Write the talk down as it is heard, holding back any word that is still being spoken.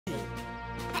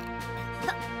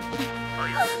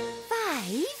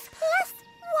plus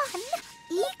 1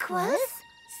 equals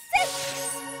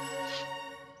 6.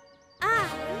 I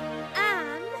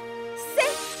am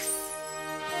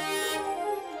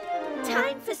 6.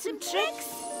 Time for some tricks.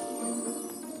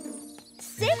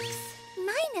 6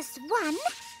 minus 1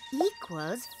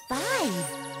 equals 5.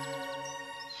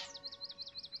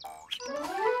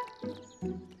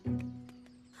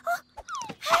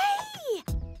 Hey!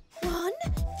 1,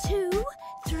 2,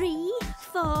 3,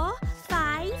 4,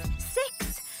 5,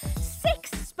 6.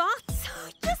 6 spots,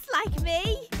 just like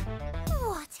me.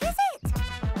 What is it?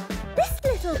 This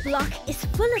little block is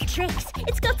full of tricks.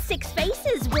 It's got 6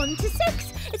 faces, 1 to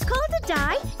 6. It's called a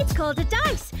die, it's called a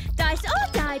dice. Dice or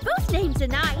die, both names are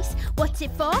nice. What's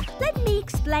it for? Let me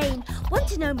explain. Want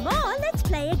to know more? Let's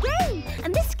play a game.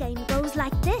 And this game goes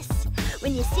like this.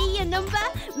 When you see a number,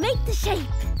 make the shape.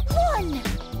 1.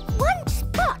 1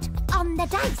 spot on the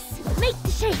dice. Make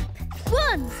the shape.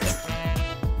 1.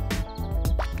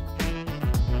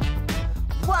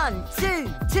 1, 2,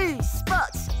 2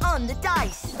 spots on the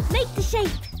dice. Make the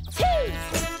shape. 2.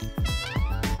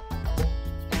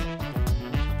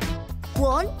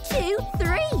 1, 2,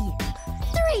 3.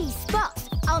 3 spots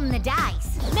on the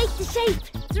dice. Make the shape.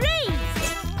 3.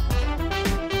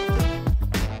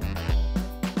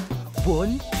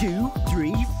 1, 2,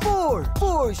 3, 4.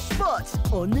 4 spots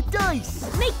on the dice.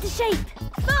 Make the shape.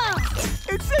 4.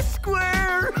 It's a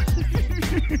square.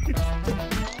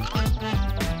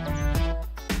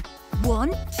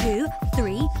 1, 2,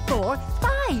 3, 4,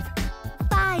 5.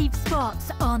 5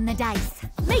 spots on the dice.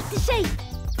 Make the shape.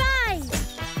 5.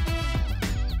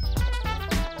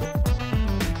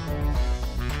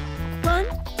 1,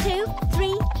 2,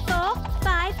 3, 4,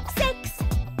 5, 6.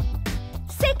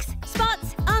 6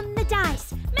 spots on the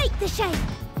dice. Make the shape.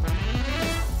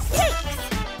 6.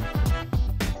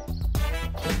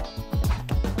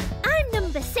 I'm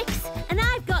number 6, and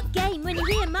I've got game. When you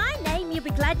hear my name, you'll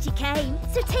be glad you came.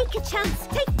 So take a chance,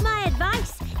 take my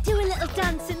advice. Do a little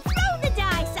dance and throw the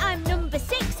dice. I'm number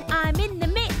 6, I'm in the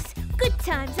mix. Good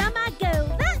times are my goal,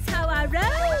 that's how I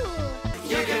roll.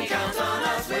 You can count on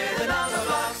us with the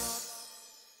Numberblocks.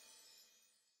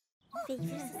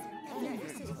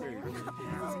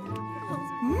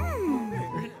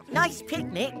 Nice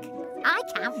picnic. I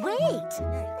can't wait.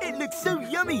 It looks so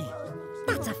yummy.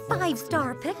 That's a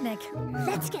 5-star picnic.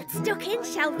 Let's get stuck in,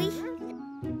 shall we?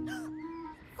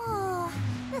 Oh,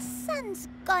 the sun's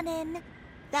gone in.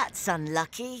 That's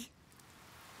unlucky.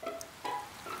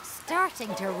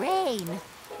 Starting to rain.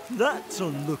 That's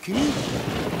unlucky.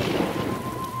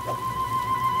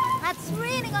 It's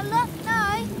raining a lot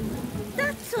now.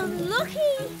 That's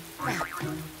unlucky.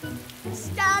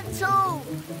 Stand tall.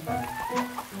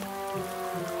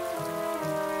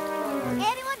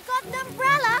 Anyone got an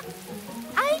umbrella?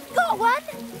 I've got one.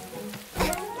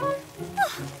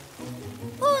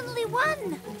 Only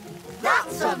one.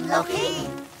 That's unlucky.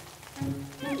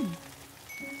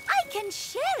 I can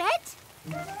share it.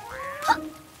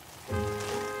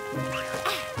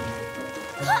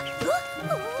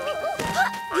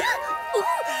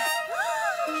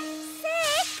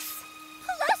 6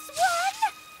 plus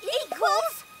 1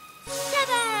 equals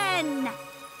 7.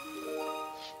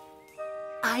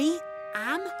 I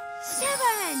am 7.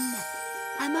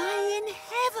 Am I in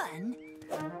heaven?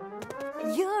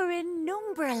 You're in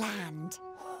Numberland.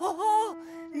 Oh,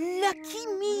 lucky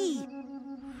me.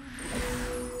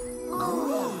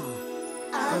 Oh,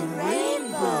 a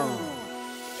rainbow.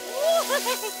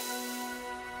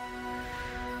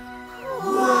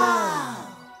 Wow.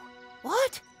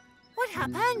 What? What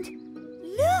happened?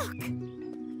 Look.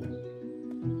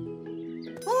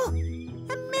 Oh,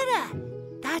 a mirror.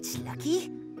 That's lucky.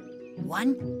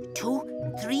 1,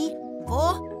 2, 3,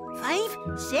 4,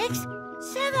 5, 6,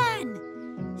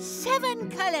 7. 7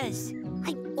 colours.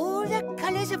 I'm all the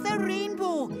colours of the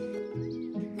rainbow.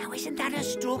 Now, isn't that a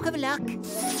stroke of luck?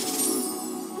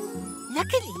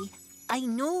 Luckily, I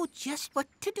know just what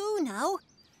to do now.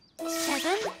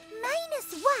 7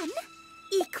 minus 1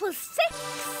 equals 6.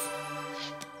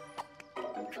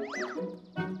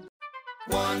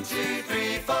 1, 2,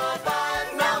 3, 4, 5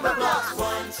 Numberblocks.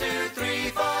 1, 2, 3,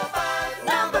 4, 5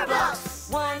 Numberblocks.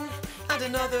 1 and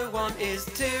another one is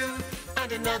 2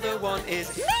 and another one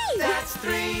is me. That's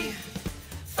 3.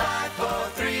 5, 4,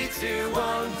 3, 2,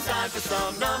 1. Time for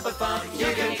some number fun.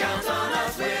 You can count on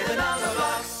us with the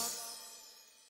Numberblocks.